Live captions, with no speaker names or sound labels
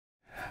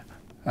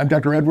I'm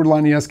Dr. Edward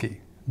Lanieski,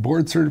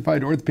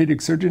 board-certified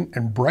orthopedic surgeon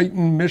in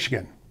Brighton,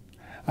 Michigan.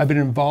 I've been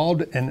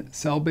involved in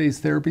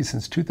cell-based therapy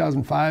since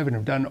 2005 and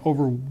have done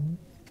over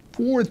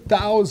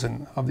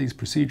 4,000 of these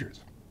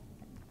procedures.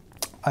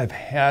 I've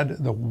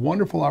had the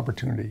wonderful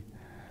opportunity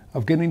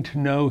of getting to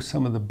know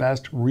some of the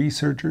best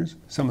researchers,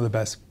 some of the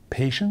best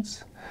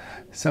patients,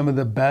 some of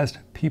the best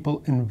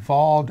people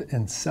involved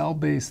in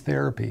cell-based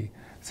therapy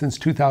since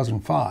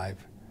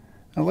 2005.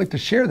 I'd like to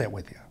share that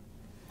with you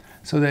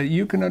so that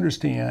you can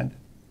understand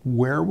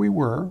where we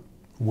were,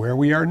 where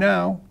we are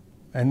now,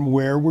 and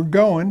where we're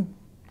going.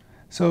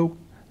 So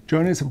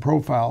join us in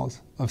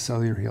Profiles of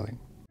Cellular Healing.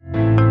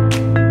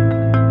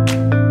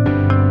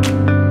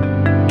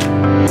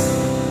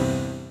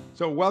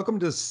 So welcome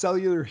to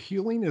Cellular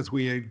Healing as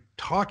we are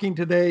talking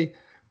today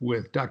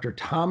with Dr.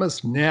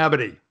 Thomas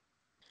Nabity.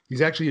 He's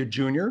actually a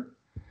junior.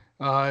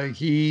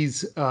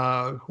 He's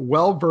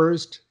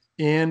well-versed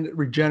in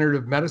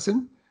regenerative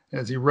medicine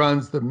as he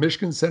runs the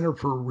Michigan Center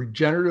for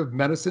Regenerative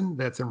Medicine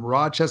that's in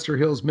Rochester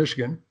Hills,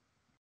 Michigan.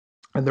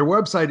 And their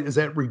website is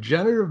at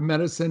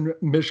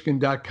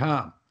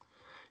regenerativemedicinemichigan.com.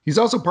 He's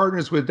also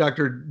partners with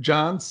Dr.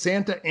 John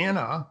Santa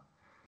Anna,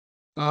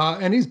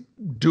 and he's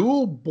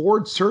dual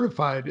board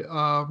certified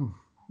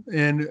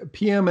in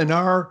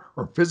PM&R,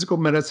 or physical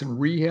medicine,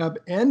 rehab,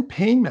 and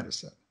pain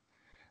medicine.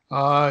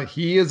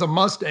 He is a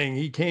Mustang.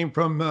 He came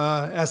from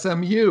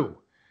SMU,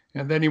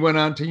 and then he went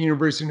on to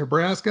University of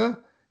Nebraska,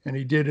 and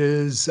he did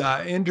his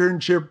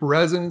internship,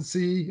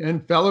 residency,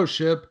 and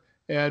fellowship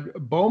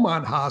at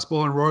Beaumont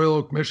Hospital in Royal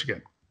Oak,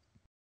 Michigan.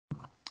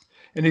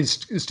 And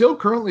he's still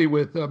currently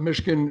with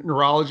Michigan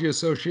Neurology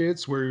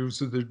Associates, where he was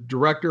the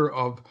director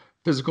of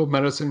physical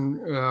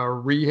medicine,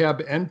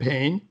 rehab, and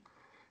pain.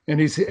 And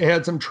he's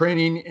had some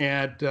training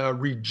at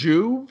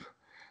Rejuve,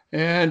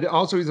 and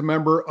also he's a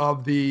member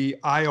of the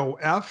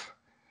IOF.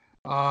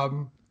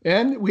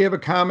 And we have a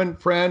common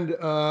friend,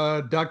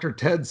 Dr.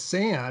 Ted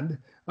Sand,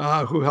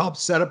 who helped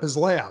set up his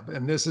lab.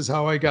 And this is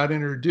how I got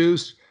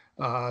introduced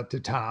to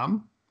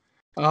Tom.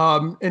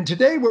 And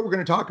today what we're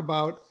going to talk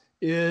about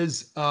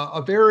is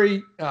a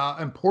very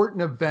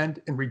important event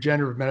in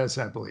regenerative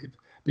medicine, I believe,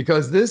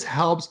 because this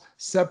helps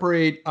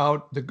separate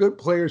out the good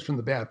players from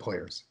the bad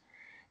players.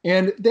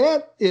 And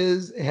that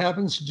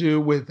happens to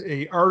do with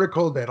an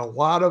article that a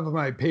lot of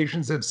my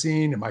patients have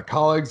seen and my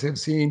colleagues have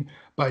seen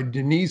by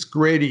Denise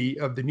Grady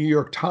of the New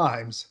York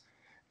Times,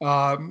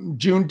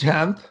 June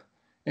 10th.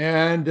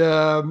 And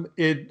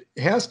it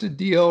has to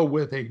deal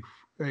with a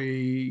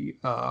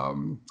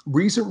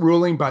recent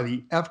ruling by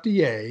the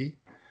FDA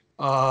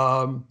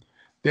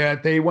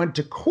that they went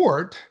to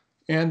court,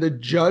 and the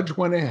judge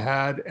went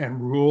ahead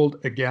and ruled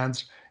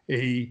against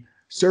a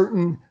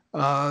certain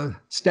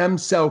stem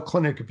cell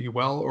clinic, if you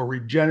will, or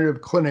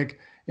regenerative clinic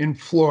in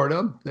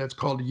Florida that's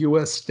called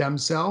US Stem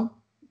Cell.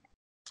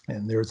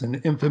 And there's an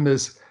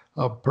infamous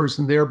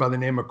person there by the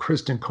name of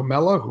Kristen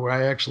Comella, who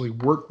I actually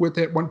worked with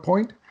at one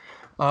point,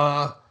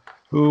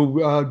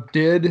 who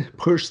did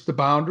push the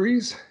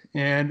boundaries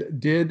and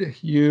did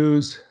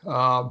use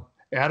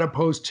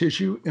adipose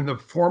tissue in the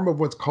form of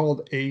what's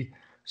called a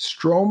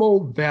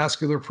stromal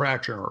vascular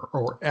fracture,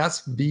 or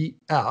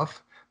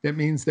SVF. That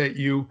means that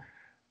you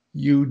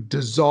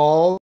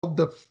dissolve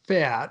the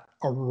fat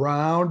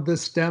around the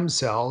stem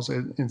cells.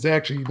 And it's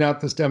actually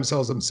not the stem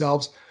cells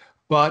themselves,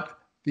 but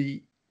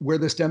where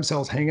the stem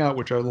cells hang out,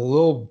 which are the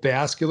little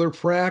vascular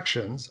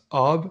fractions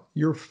of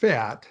your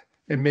fat,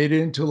 and made it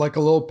into like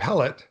a little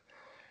pellet.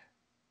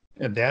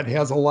 And that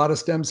has a lot of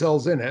stem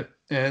cells in it.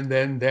 And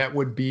then that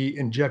would be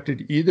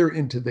injected either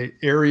into the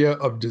area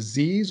of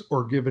disease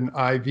or given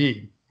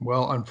IV.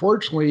 Well,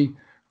 unfortunately,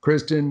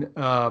 Kristen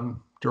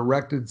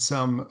directed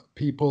some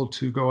people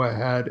to go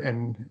ahead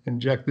and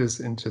inject this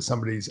into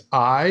somebody's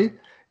eye,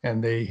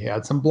 and they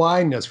had some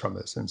blindness from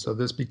this. And so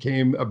this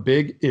became a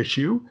big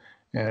issue.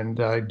 And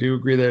I do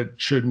agree that it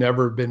should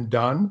never have been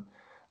done.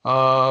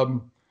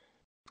 The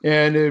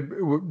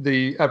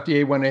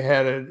FDA went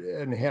ahead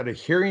and had a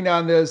hearing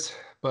on this,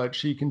 but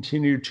she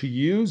continued to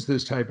use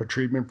this type of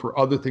treatment for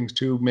other things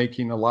too,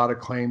 making a lot of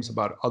claims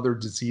about other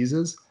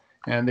diseases.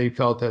 And they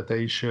felt that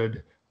they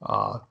should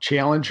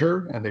challenge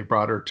her, and they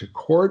brought her to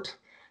court.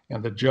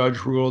 And the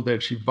judge ruled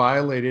that she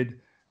violated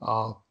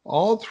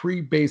all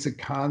three basic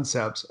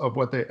concepts of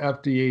what the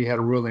FDA had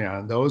a ruling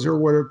on. And those are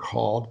what are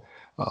called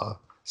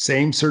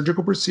same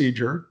surgical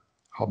procedure,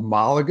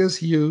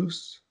 homologous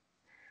use,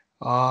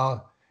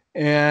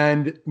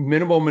 and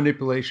minimal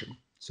manipulation.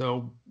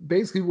 So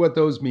basically what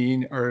those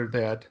mean are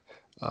that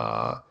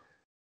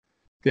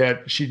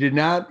that she did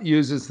not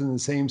use this in the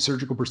same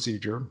surgical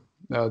procedure,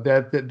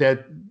 that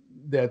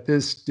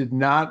this did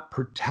not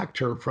protect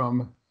her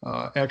from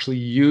actually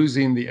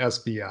using the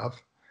SVF.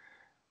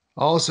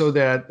 Also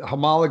that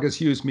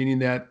homologous use, meaning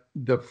that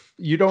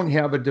you don't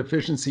have a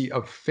deficiency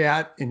of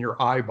fat in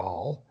your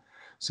eyeball.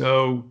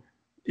 So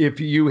if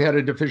you had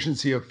a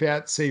deficiency of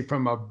fat, say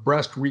from a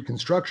breast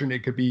reconstruction,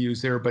 it could be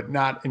used there, but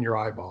not in your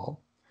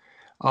eyeball.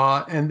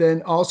 And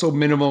then also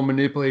minimal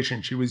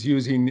manipulation. She was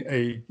using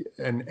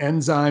an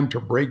enzyme to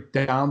break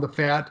down the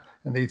fat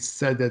and they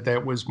said that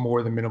that was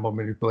more than minimal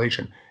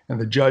manipulation. And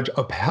the judge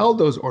upheld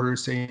those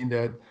orders, saying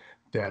that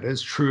that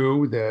is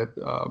true, that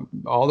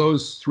all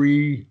those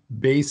three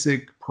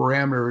basic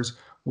parameters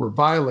were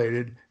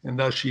violated, and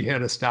thus she had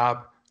to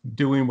stop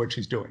doing what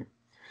she's doing.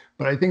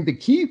 But I think the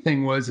key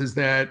thing is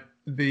that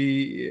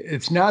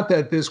it's not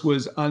that this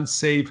was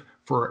unsafe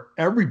for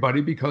everybody,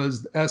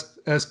 because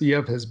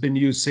SBF has been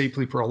used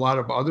safely for a lot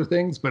of other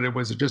things, but it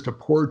was just a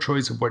poor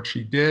choice of what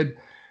she did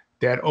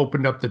that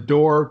opened up the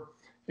door.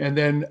 And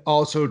then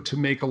also to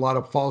make a lot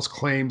of false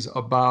claims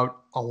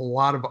about a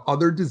lot of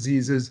other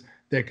diseases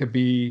that could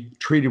be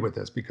treated with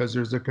this, because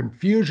there's a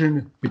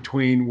confusion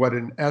between what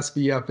an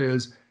SBF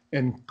is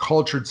and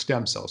cultured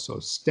stem cells. So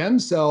stem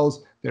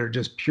cells that are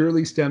just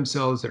purely stem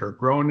cells that are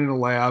grown in a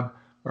lab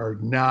are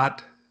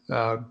not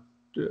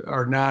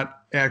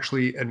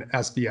actually an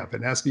SBF.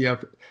 An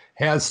SBF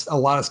has a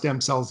lot of stem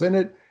cells in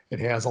it. It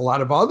has a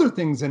lot of other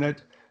things in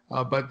it,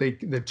 but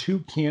the two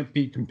can't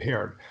be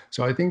compared.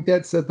 So I think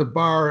that set the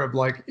bar of,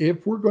 like,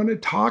 if we're going to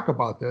talk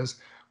about this,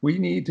 we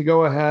need to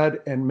go ahead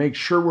and make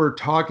sure we're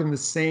talking the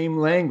same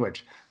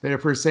language. That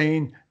if we're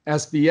saying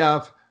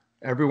SBF,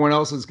 everyone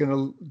else is going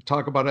to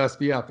talk about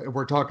SBF. If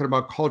we're talking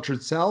about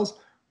cultured cells,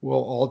 we'll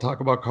all talk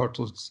about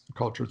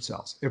cultured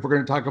cells. If we're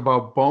going to talk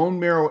about bone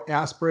marrow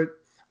aspirate,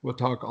 we'll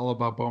talk all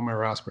about bone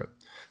marrow aspirate.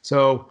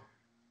 So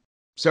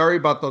sorry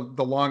about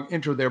the long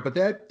intro there, but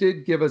that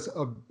did give us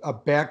a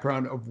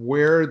background of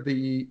where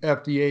the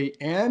FDA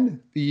and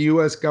the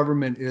US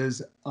government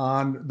is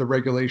on the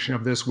regulation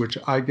of this, which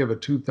I give a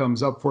 2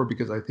 thumbs up for,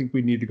 because I think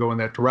we need to go in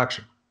that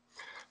direction.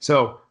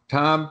 So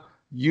Tom,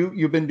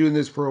 you've been doing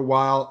this for a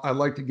while. I'd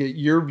like to get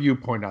your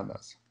viewpoint on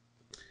this.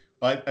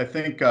 I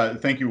think,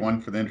 thank you,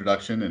 one, for the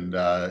introduction,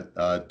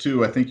 and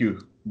two, I think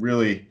you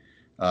really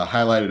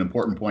highlighted an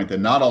important point that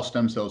not all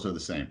stem cells are the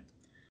same.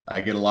 I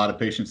get a lot of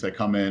patients that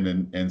come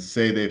in and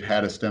say they've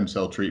had a stem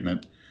cell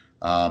treatment,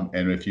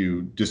 and if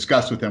you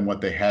discuss with them what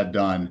they had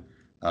done,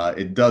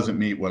 it doesn't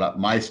meet what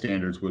my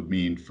standards would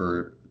mean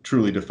for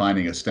truly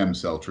defining a stem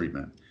cell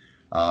treatment.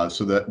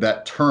 So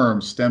that term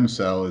stem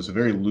cell is a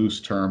very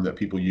loose term that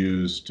people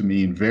use to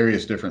mean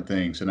various different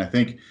things, and I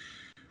think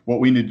what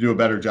we need to do a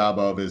better job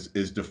of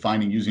is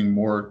defining, using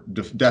more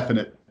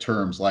definite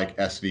terms like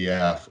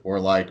SVF or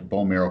like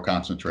bone marrow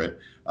concentrate,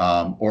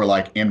 or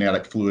like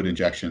amniotic fluid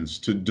injections,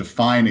 to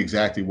define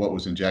exactly what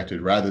was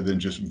injected, rather than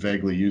just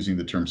vaguely using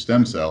the term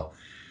stem cell.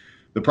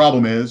 The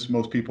problem is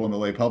most people in the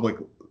lay public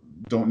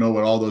don't know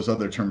what all those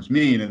other terms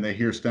mean, and they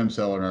hear stem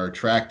cell and are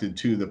attracted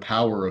to the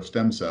power of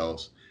stem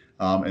cells.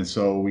 And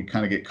so we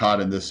kind of get caught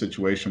in this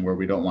situation where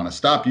we don't want to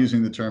stop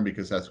using the term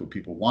because that's what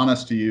people want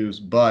us to use,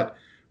 but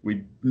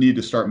we need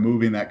to start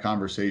moving that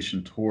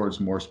conversation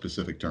towards more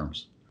specific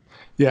terms.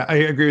 Yeah, I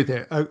agree with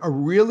that. A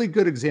really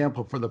good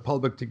example for the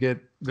public to get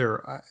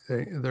their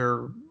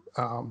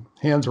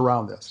hands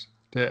around this,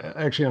 to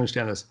actually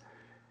understand this,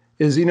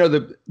 is,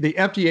 the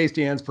FDA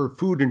stands for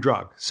Food and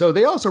Drug. So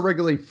they also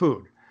regulate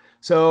food.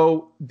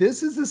 So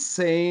this is the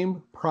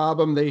same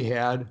problem they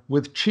had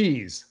with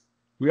cheese.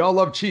 We all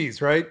love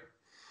cheese, right?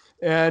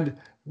 And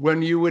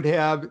when you would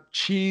have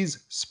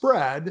cheese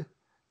spread,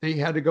 they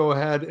had to go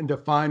ahead and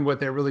define what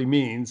that really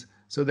means,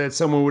 so that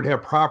someone would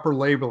have proper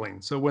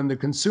labeling. So when the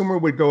consumer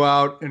would go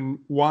out and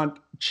want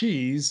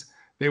cheese,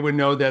 they would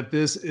know that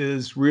this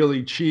is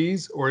really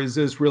cheese, or is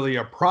this really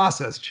a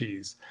processed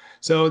cheese?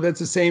 So that's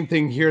the same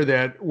thing here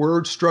that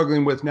we're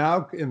struggling with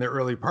now in the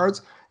early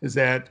parts, is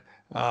that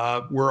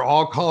we're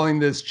all calling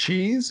this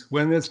cheese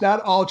when it's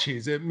not all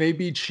cheese. It may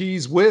be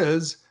cheese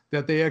whiz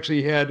that they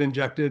actually had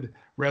injected,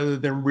 rather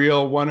than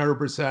real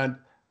 100%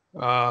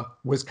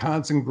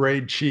 Wisconsin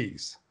grade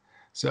cheese.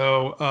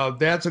 So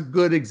that's a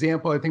good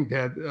example. I think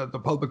that the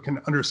public can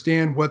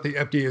understand what the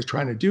FDA is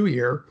trying to do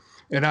here.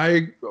 And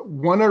I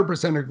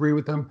 100% agree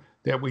with them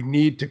that we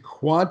need to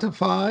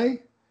quantify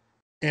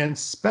and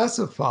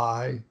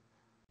specify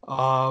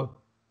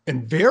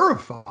and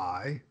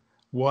verify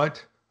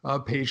what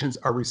patients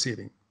are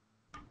receiving.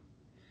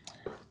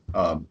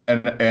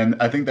 And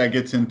I think that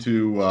gets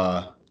into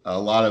a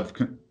lot of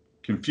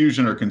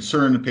confusion or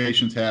concern the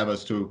patients have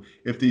as to,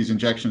 if these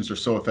injections are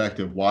so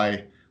effective,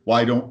 why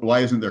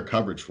isn't there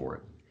coverage for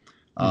it?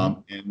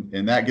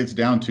 And that gets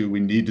down to, we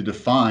need to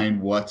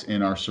define what's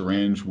in our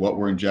syringe, what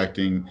we're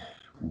injecting,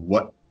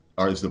 what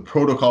is the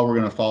protocol we're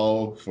going to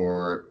follow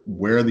for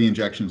where the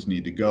injections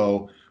need to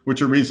go,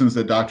 which are reasons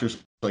that doctors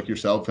like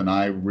yourself and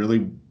I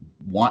really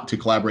want to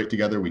collaborate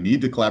together. We need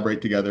to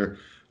collaborate together.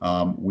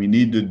 We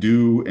need to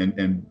do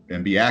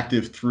and be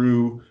active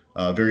through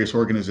various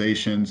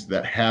organizations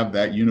that have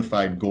that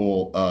unified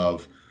goal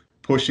of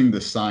pushing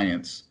the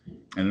science.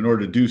 And in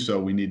order to do so,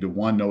 we need to,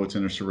 one, know what's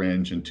in a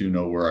syringe, and two,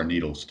 know where our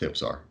needles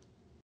tips are.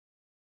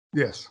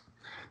 Yes,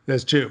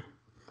 that's true.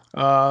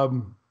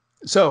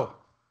 So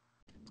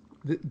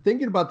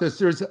thinking about this,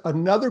 there's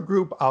another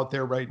group out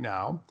there right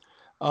now.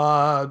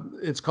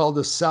 It's called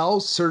the Cell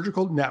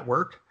Surgical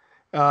Network.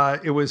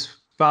 It was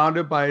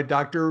founded by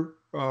Dr.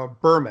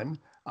 Berman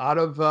out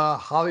of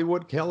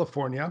Hollywood,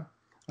 California,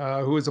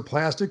 who is a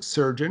plastic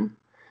surgeon.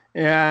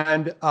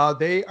 And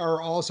they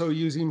are also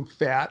using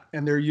fat,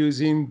 and they're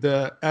using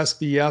the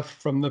SVF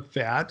from the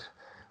fat.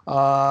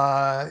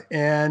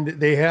 And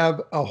they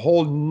have a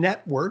whole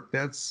network.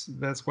 That's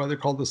why they're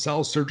called the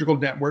Cell Surgical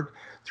Network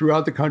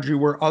throughout the country,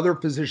 where other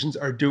physicians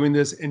are doing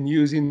this and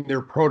using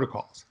their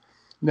protocols.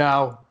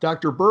 Now,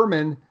 Dr.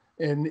 Berman,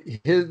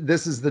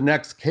 this is the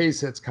next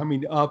case that's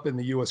coming up in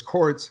the U.S.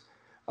 courts,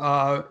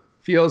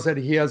 feels that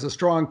he has a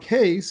strong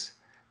case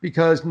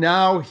because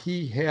now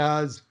he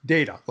has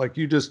data, like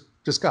you just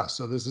discussed.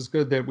 So this is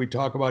good that we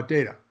talk about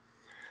data.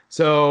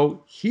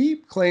 So he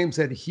claims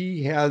that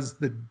he has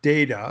the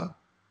data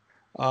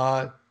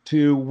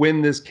to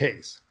win this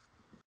case.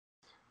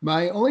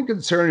 My only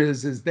concern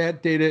is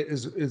that data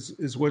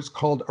is what's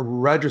called a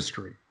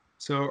registry.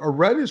 So a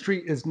registry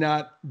is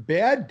not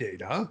bad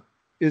data,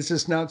 it's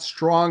just not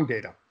strong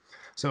data.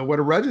 So what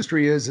a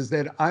registry is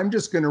that I'm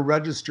just going to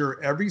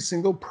register every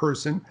single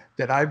person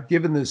that I've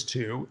given this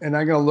to, and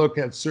I'm going to look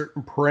at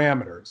certain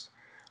parameters.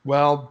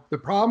 Well, the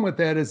problem with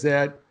that is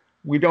that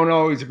we don't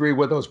always agree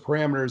what those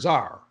parameters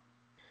are.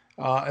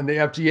 And the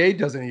FDA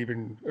doesn't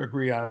even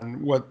agree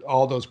on what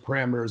all those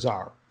parameters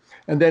are.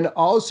 And then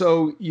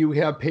also you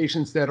have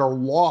patients that are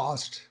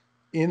lost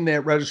in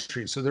that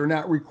registry. So they're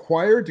not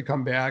required to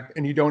come back,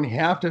 and you don't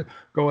have to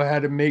go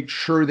ahead and make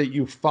sure that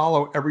you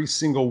follow every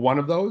single one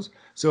of those.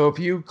 So if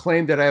you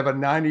claim that I have a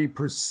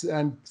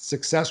 90%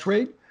 success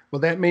rate, well,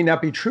 that may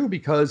not be true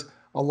because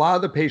a lot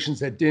of the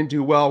patients that didn't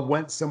do well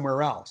went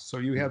somewhere else. So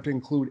you have to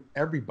include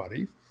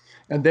everybody.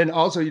 And then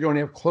also you don't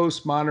have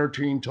close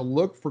monitoring to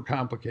look for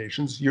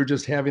complications. You're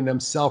just having them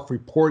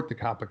self-report the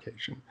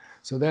complication.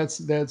 So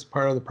that's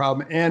part of the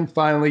problem. And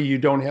finally, you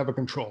don't have a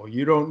control.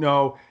 You don't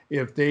know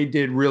if they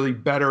did really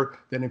better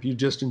than if you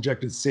just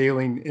injected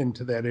saline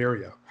into that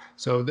area.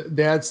 So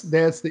that's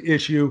the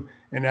issue.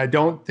 And I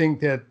don't think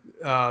that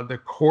the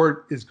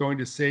court is going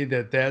to say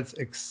that that's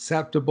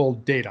acceptable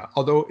data,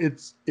 although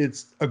it's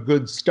a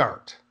good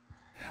start.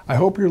 I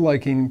hope you're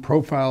liking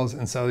Profiles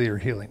in Cellular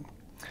Healing.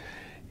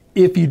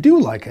 If you do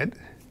like it,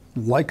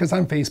 like us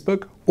on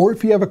Facebook, or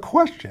if you have a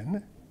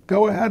question,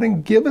 go ahead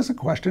and give us a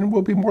question.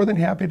 We'll be more than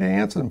happy to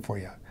answer them for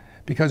you.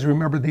 Because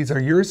remember, these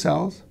are your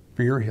cells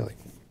for your healing.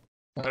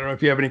 I don't know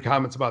if you have any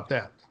comments about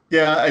that.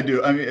 Yeah, I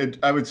do. I mean,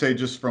 I would say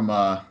just from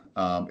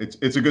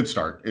it's a good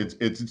start.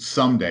 It's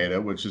some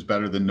data, which is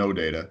better than no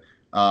data.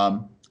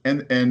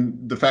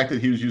 And the fact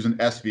that he was using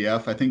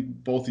SVF, I think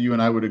both you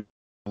and I would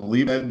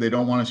believe that they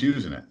don't want us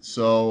using it.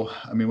 So,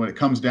 I mean, when it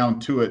comes down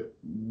to it,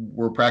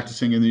 we're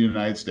practicing in the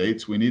United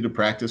States. We need to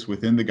practice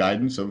within the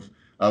guidance of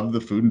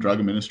the Food and Drug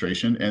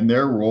Administration, and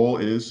their role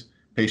is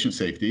patient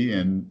safety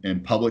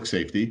and public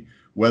safety.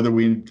 Whether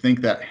we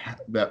think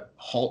that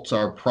halts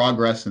our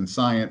progress in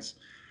science,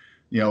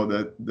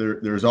 that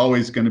there's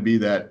always going to be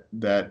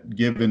that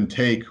give and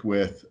take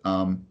with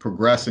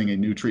progressing a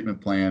new treatment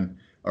plan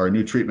or a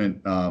new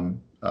treatment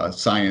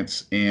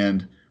science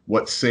and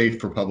what's safe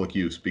for public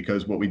use,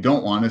 because what we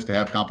don't want is to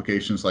have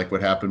complications like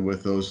what happened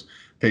with those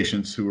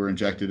patients who were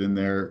injected in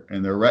their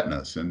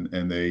retinas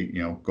and they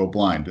go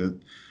blind.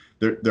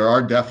 There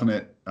are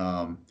definite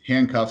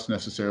handcuffs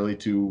necessarily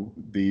to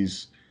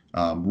these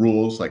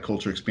rules, like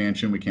culture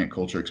expansion. We can't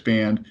culture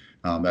expand.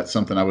 That's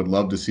something I would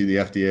love to see the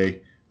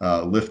FDA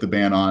lift the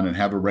ban on and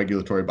have a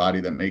regulatory body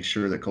that makes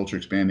sure that culture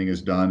expanding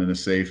is done in a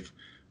safe,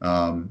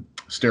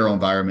 sterile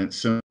environment,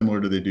 similar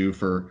to they do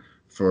for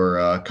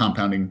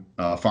compounding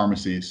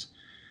pharmacies.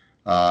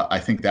 I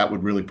think that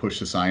would really push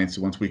the science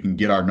once we can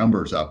get our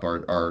numbers up,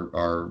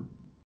 our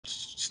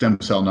stem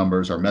cell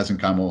numbers, our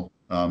mesenchymal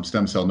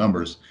stem cell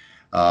numbers.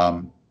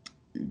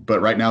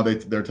 But right now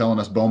they're telling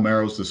us bone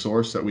marrow is the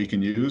source that we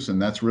can use, and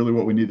that's really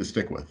what we need to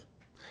stick with.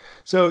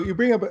 So you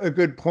bring up a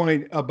good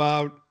point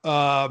about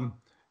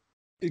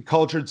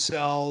cultured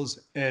cells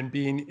and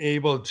being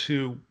able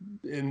to,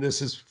 and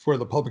this is for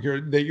the public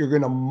here, that you're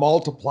going to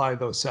multiply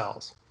those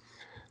cells.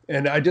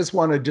 And I just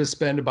want to just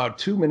spend about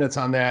 2 minutes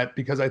on that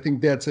because I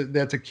think that's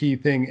a key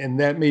thing, and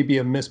that may be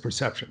a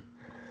misperception.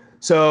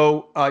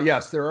 So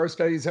yes, there are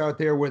studies out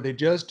there where they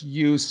just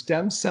use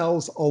stem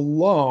cells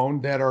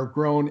alone that are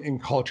grown in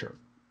culture.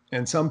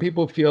 And some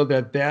people feel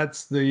that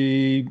that's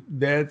the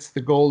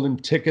golden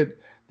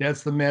ticket,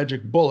 that's the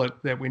magic bullet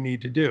that we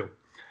need to do.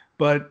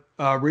 But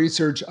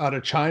research out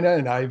of China,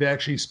 and I've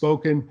actually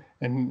spoken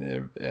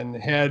and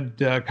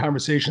had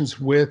conversations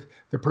with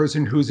the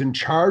person who's in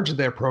charge of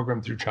that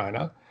program through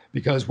China,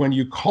 because when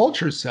you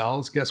culture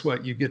cells, guess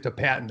what? You get to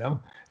patent them,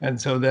 and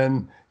so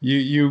then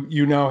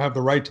you now have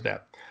the right to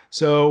that.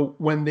 So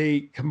when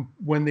they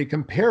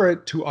compare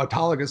it to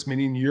autologous,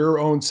 meaning your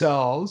own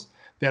cells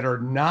that are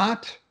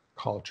not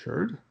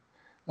cultured,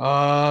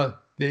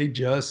 they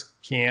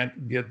just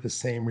can't get the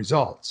same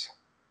results.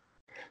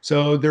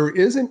 So there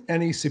isn't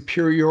any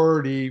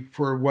superiority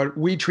for what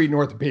we treat in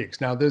orthopedics.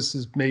 Now, this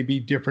is maybe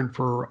different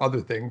for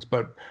other things,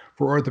 but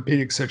for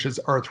orthopedics such as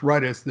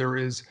arthritis, there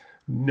is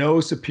no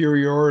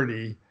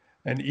superiority.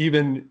 And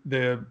even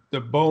the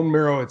bone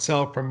marrow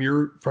itself from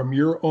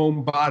your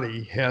own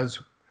body has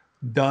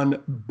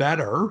done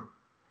better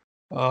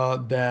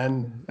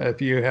than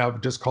if you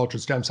have just cultured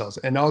stem cells.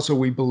 And also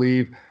we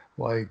believe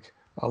like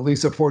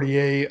Lisa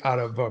Fortier out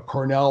of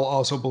Cornell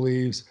also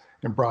believes,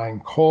 and Brian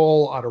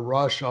Cole out of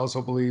Rush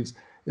also believes,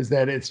 is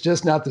that it's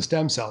just not the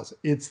stem cells.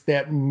 It's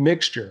that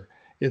mixture.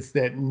 It's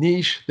that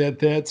niche that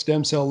that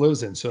stem cell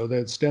lives in. So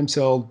that stem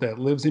cell that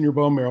lives in your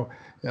bone marrow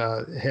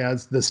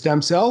has the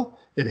stem cell,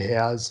 it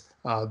has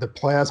the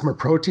plasma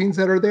proteins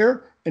that are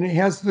there, and it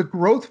has the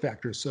growth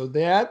factors. So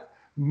that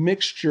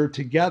mixture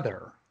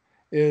together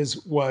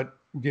is what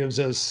gives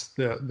us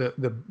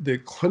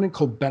the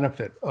clinical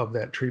benefit of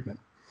that treatment.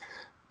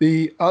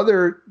 The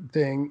other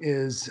thing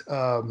is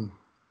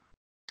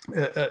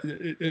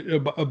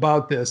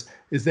about this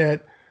is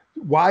that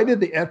why did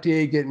the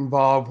FDA get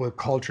involved with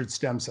cultured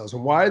stem cells,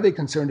 and why are they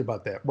concerned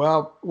about that?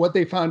 Well, what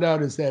they found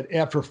out is that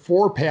after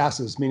 4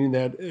 passes, meaning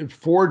that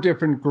 4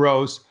 different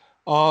growths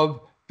of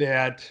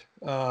that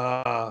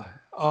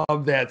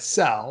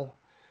cell,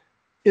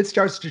 it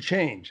starts to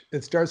change.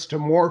 It starts to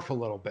morph a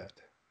little bit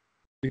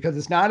because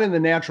it's not in the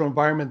natural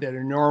environment that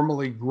it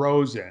normally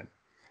grows in,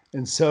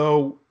 and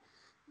so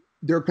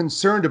they're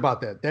concerned about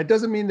that. That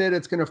doesn't mean that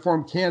it's going to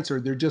form cancer.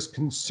 They're just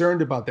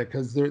concerned about that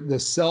because the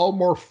cell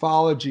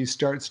morphology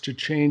starts to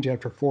change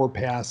after 4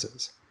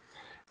 passes.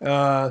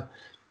 And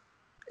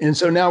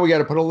so now we got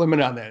to put a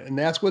limit on that. And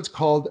that's what's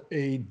called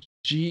a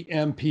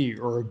GMP,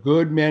 or a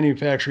good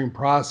manufacturing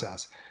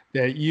process,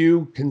 that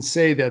you can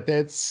say that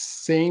that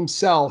same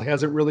cell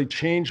hasn't really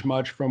changed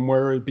much from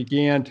where it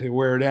began to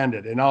where it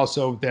ended. And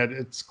also that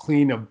it's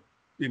clean of,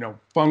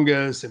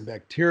 fungus and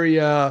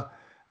bacteria.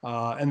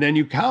 And then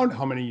you count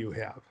how many you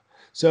have.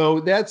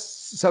 So that's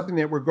something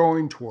that we're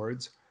going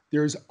towards.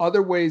 There's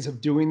other ways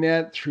of doing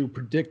that through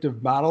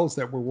predictive models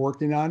that we're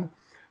working on.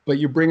 But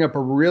you bring up a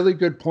really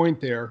good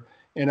point there.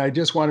 And I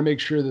just want to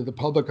make sure that the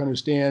public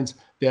understands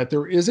that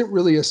there isn't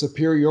really a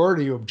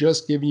superiority of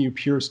just giving you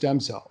pure stem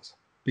cells.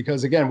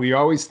 Because again, we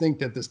always think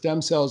that the stem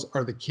cells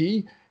are the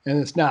key, and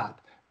it's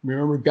not.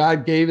 Remember,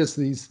 God gave us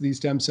these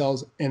stem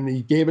cells, and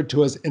he gave it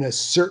to us in a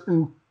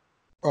certain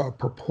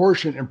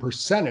proportion and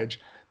percentage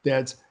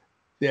that's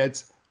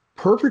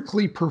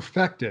perfectly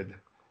perfected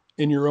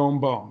in your own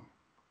bone.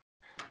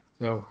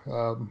 So,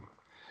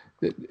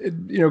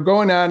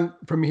 going on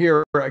from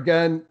here,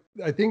 again,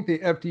 I think the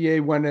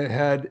FDA went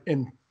ahead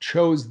and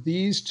chose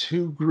these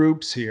 2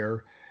 groups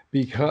here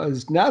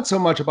because not so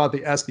much about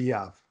the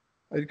SDF,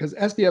 because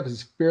SDF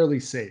is fairly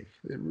safe.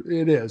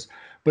 It is.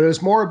 But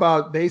it's more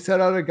about they set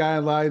out a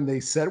guideline,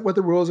 they set what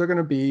the rules are going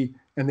to be,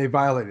 and they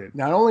violated it.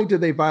 Not only did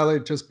they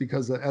violate it just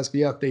because of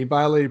SBF, they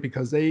violated it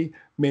because they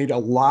made a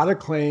lot of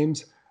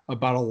claims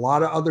about a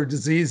lot of other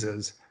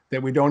diseases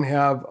that we don't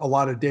have a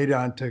lot of data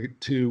on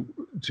to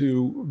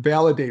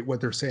validate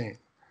what they're saying.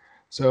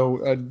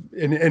 So,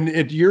 and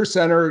at your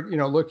center,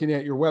 looking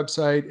at your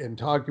website and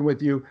talking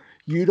with you,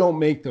 you don't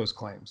make those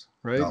claims,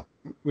 right? No,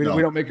 we no.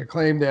 don't make a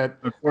claim that.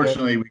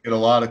 Unfortunately, we get a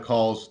lot of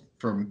calls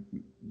from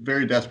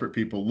very desperate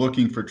people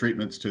looking for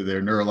treatments to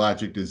their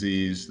neurologic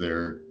disease,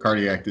 their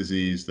cardiac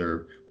disease,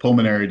 their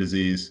pulmonary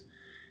disease,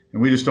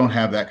 and we just don't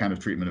have that kind of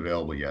treatment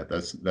available yet.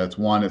 That's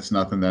one. It's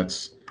nothing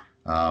that's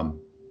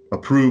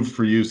approved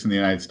for use in the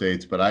United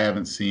States, but I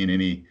haven't seen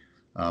any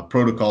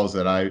protocols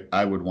that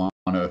I would want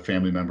a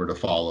family member to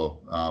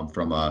follow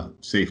from a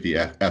safety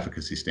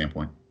efficacy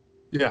standpoint.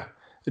 Yeah,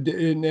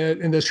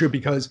 and that's true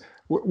because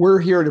we're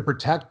here to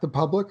protect the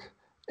public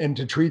and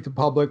to treat the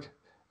public.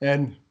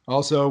 And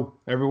also,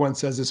 everyone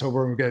says this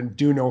over and again,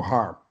 do no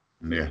harm.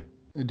 Yeah.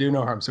 Do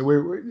no harm. So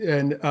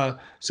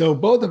so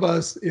both of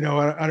us, on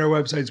our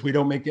websites, we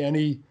don't make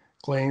any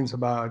claims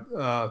about,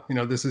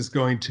 this is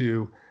going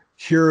to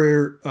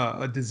cure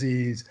a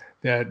disease,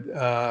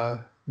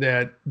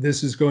 that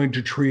this is going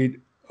to treat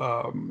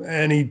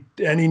any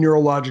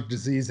neurologic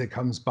disease that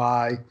comes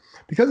by,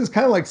 because it's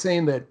kind of like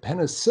saying that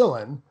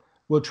penicillin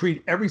will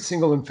treat every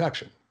single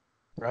infection,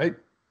 right?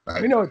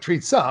 Right. We know it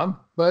treats some,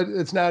 but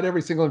it's not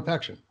every single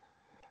infection.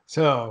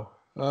 So,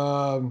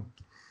 moving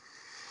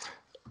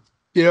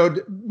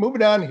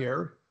on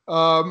here,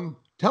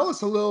 tell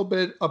us a little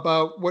bit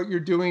about what you're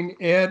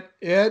doing at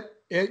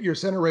your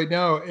center right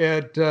now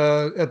at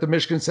the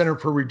Michigan Center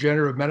for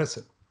Regenerative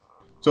Medicine.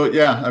 So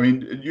yeah, I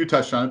mean, you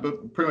touched on it,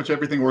 but pretty much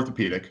everything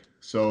orthopedic.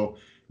 So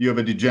you have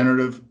a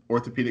degenerative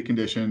orthopedic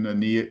condition, a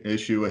knee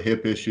issue, a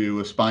hip issue,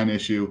 a spine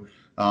issue.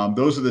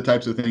 Those are the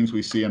types of things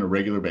we see on a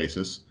regular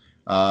basis.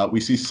 We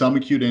see some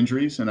acute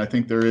injuries, and I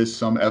think there is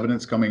some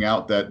evidence coming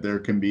out that there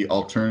can be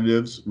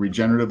alternatives,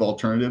 regenerative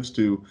alternatives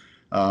to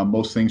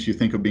most things you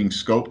think of being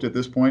scoped at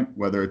this point,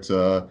 whether it's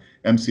a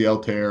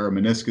MCL tear, a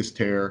meniscus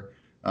tear,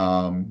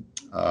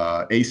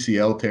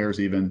 ACL tears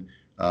even.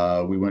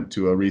 We went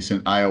to a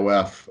recent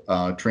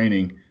IOF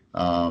training,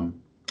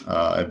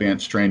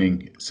 advanced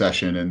training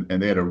session,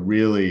 and they had a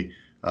really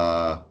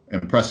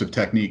impressive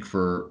technique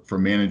for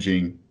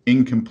managing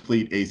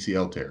incomplete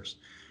ACL tears.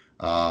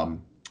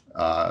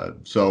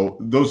 So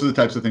those are the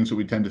types of things that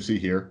we tend to see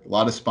here. A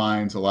lot of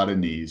spines, a lot of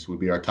knees would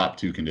be our top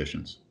 2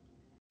 conditions.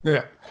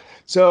 Yeah.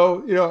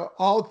 So,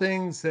 all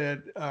things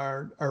that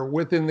are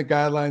within the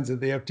guidelines of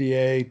the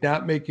FDA,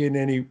 not making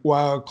any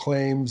wild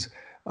claims,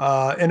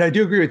 And I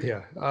do agree with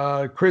you.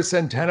 Chris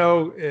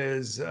Centeno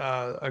is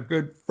a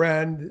good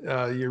friend.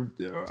 You're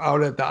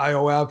out at the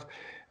IOF.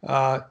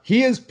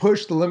 He has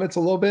pushed the limits a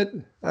little bit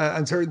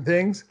on certain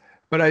things,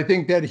 but I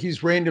think that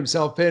he's reined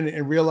himself in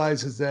and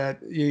realizes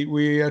that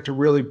we have to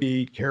really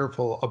be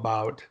careful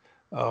about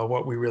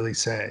what we really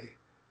say.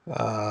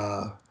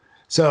 Uh,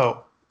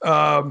 so,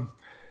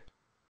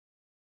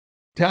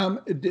 Tom,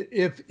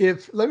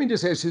 if let me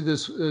just ask you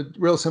this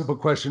real simple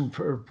question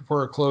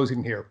for a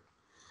closing here.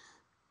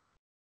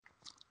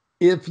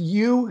 If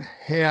you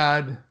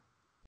had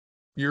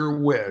your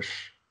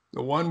wish,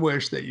 the one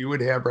wish that you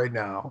would have right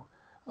now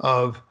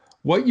of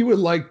what you would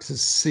like to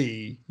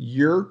see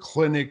your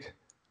clinic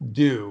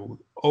do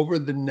over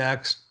the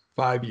next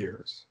 5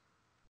 years,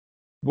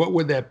 what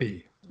would that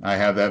be? I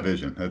have that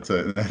vision.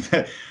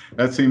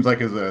 That seems like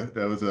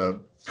that was a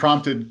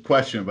prompted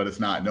question, but it's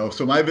not. No.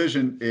 So my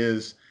vision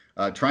is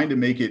trying to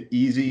make it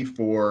easy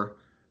for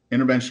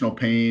interventional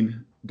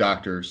pain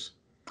doctors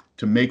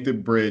to make the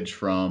bridge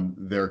from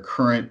their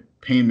current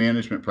pain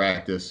management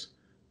practice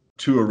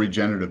to a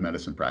regenerative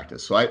medicine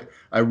practice. So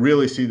I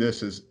really see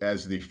this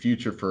as the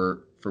future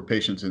for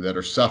patients that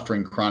are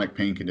suffering chronic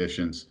pain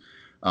conditions.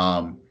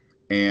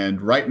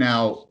 And right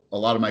now, a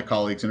lot of my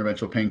colleagues,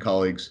 interventional pain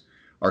colleagues,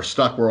 are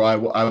stuck where I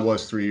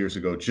was 3 years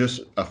ago,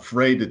 just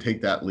afraid to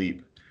take that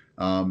leap,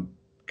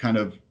 kind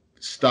of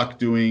stuck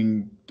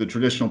doing the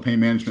traditional pain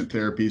management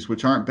therapies,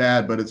 which aren't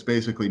bad, but it's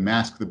basically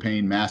mask the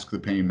pain, mask the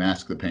pain,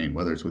 mask the pain,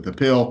 whether it's with a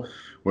pill,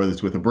 whether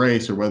it's with a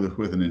brace, or whether it's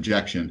with an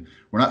injection.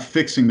 We're not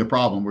fixing the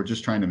problem. We're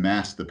just trying to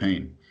mask the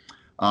pain.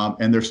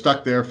 And they're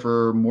stuck there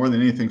for more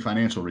than anything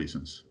financial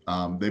reasons.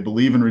 They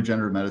believe in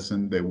regenerative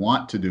medicine. They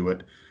want to do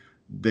it.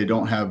 They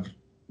don't have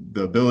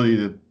the ability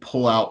to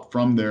pull out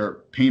from their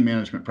pain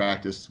management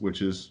practice,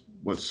 which is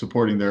what's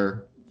supporting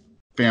their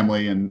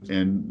family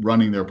and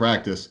running their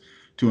practice,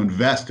 to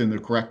invest in the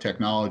correct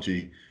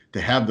technology,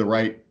 to have the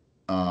right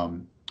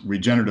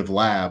regenerative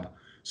lab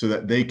so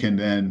that they can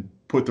then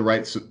put the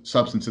right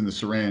substance in the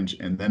syringe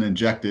and then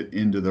inject it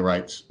into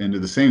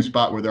the same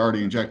spot where they're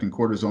already injecting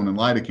cortisone and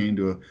lidocaine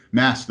to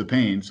mask the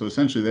pain. So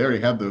essentially they already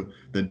have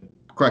the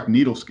correct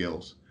needle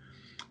skills.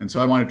 And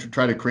so I wanted to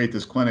try to create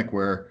this clinic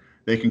where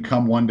they can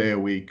come 1 day a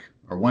week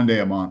or 1 day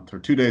a month or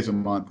 2 days a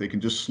month. They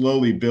can just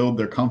slowly build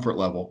their comfort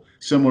level,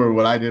 similar to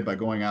what I did by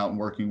going out and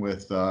working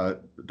with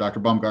Dr.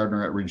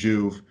 Baumgartner at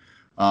Rejuve,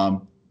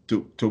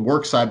 to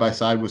work side by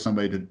side with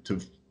somebody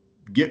to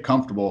get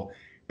comfortable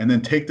and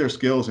then take their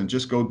skills and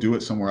just go do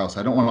it somewhere else.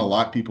 I don't want to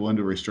lock people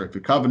into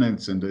restrictive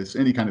covenants and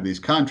any kind of these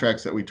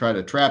contracts that we try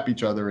to trap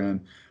each other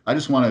in. I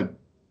just want to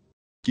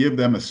give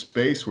them a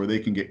space where they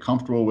can get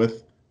comfortable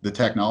with the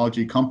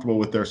technology, comfortable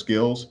with their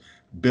skills,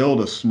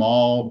 build a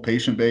small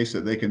patient base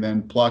that they can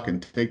then pluck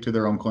and take to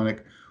their own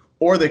clinic,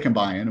 or they can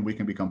buy in and we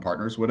can become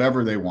partners,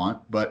 whatever they want.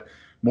 But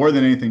more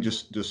than anything,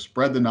 just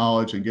spread the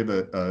knowledge and give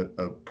a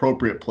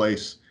appropriate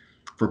place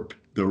for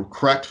the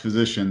correct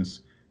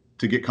physicians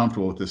to get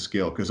comfortable with this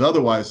skill. Because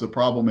otherwise, the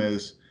problem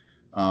is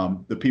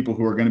the people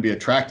who are going to be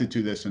attracted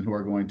to this and who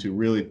are going to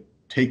really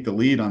take the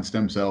lead on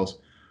stem cells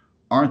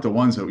aren't the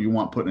ones that you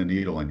want putting a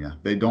needle in you.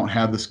 They don't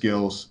have the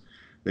skills.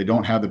 They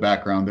don't have the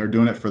background. They're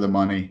doing it for the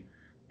money.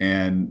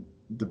 And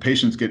the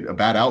patients get a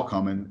bad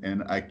outcome.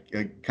 And I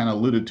kind of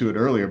alluded to it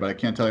earlier, but I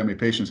can't tell you how many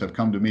patients have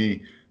come to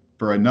me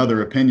for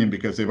another opinion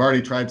because they've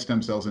already tried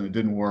stem cells and it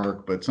didn't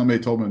work, but somebody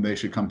told them they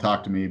should come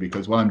talk to me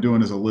because what I'm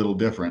doing is a little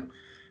different.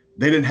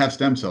 They didn't have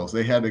stem cells.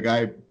 They had a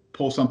guy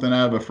pull something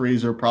out of a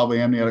freezer,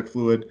 probably amniotic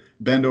fluid,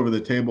 bend over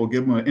the table,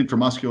 give them an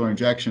intramuscular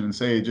injection and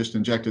say he just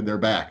injected their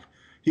back.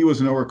 He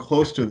was nowhere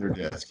close to their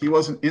disc. He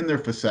wasn't in their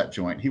facet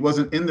joint. He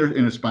wasn't in their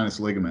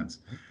interspinous ligaments.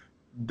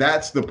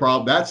 That's the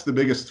problem. That's the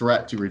biggest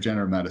threat to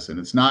regenerative medicine.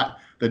 It's not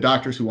the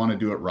doctors who want to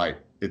do it right.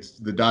 It's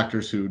the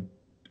doctors who,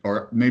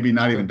 or maybe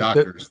not even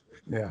doctors,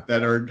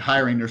 that are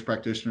hiring nurse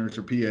practitioners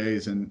or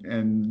PAs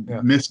and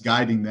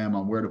misguiding them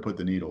on where to put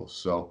the needles.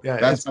 So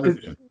that's my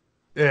vision.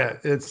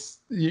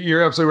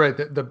 You're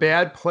absolutely right. The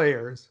bad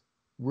players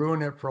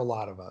ruin it for a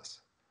lot of us.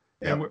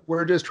 And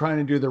we're just trying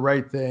to do the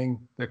right thing,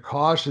 the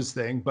cautious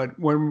thing. But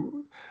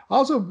when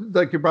also,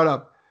 like you brought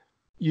up,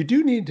 you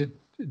do need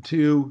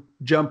to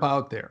jump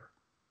out there.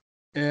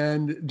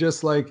 And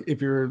just like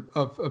if you're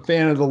a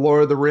fan of the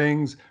Lord of the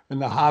Rings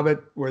and the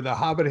Hobbit, where the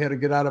Hobbit had to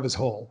get out of his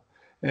hole,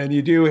 and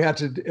you do have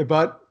to,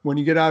 but when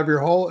you get out of your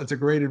hole, it's a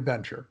great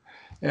adventure.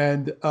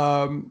 And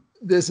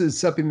this is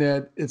something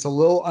that it's a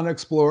little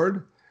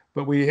unexplored,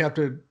 but we have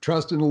to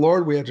trust in the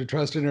Lord. We have to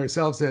trust in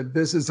ourselves that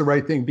this is the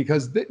right thing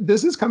because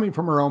this is coming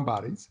from our own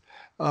bodies.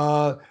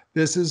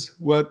 This is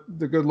what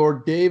the good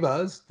Lord gave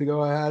us to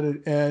go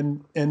ahead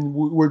and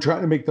we're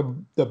trying to make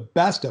the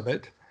best of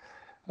it.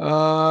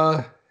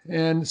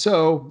 And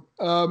so,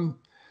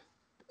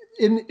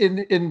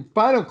 in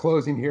final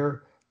closing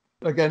here,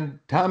 again,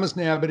 Thomas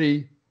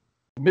Nabity,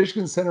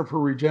 Michigan Center for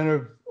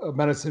Regenerative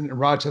Medicine in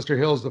Rochester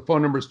Hills. The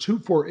phone number is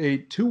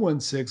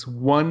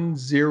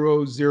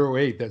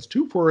 248-216-1008. That's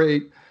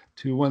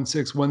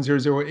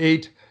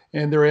 248-216-1008.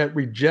 And they're at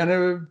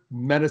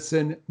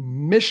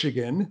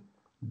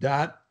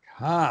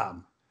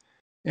regenerativemedicinemichigan.com.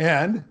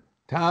 And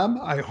Tom,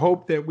 I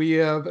hope that we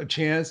have a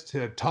chance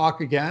to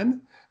talk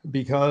again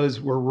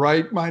because we're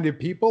right-minded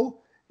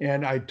people.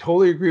 And I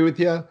totally agree with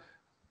you.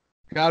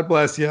 God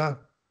bless you.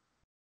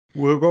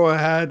 We'll go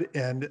ahead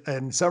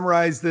and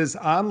summarize this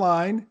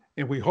online,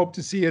 and we hope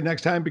to see you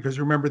next time because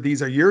remember,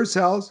 these are your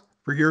cells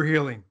for your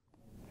healing.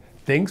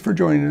 Thanks for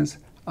joining us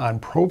on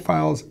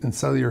Profiles in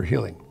Cellular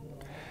Healing.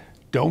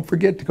 Don't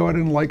forget to go ahead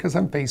and like us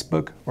on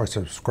Facebook or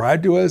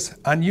subscribe to us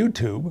on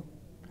YouTube.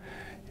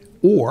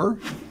 Or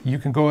you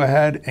can go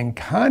ahead and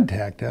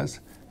contact us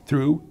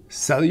through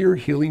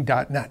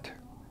cellularhealing.net.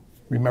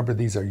 Remember,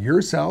 these are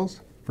your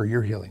cells for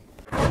your healing.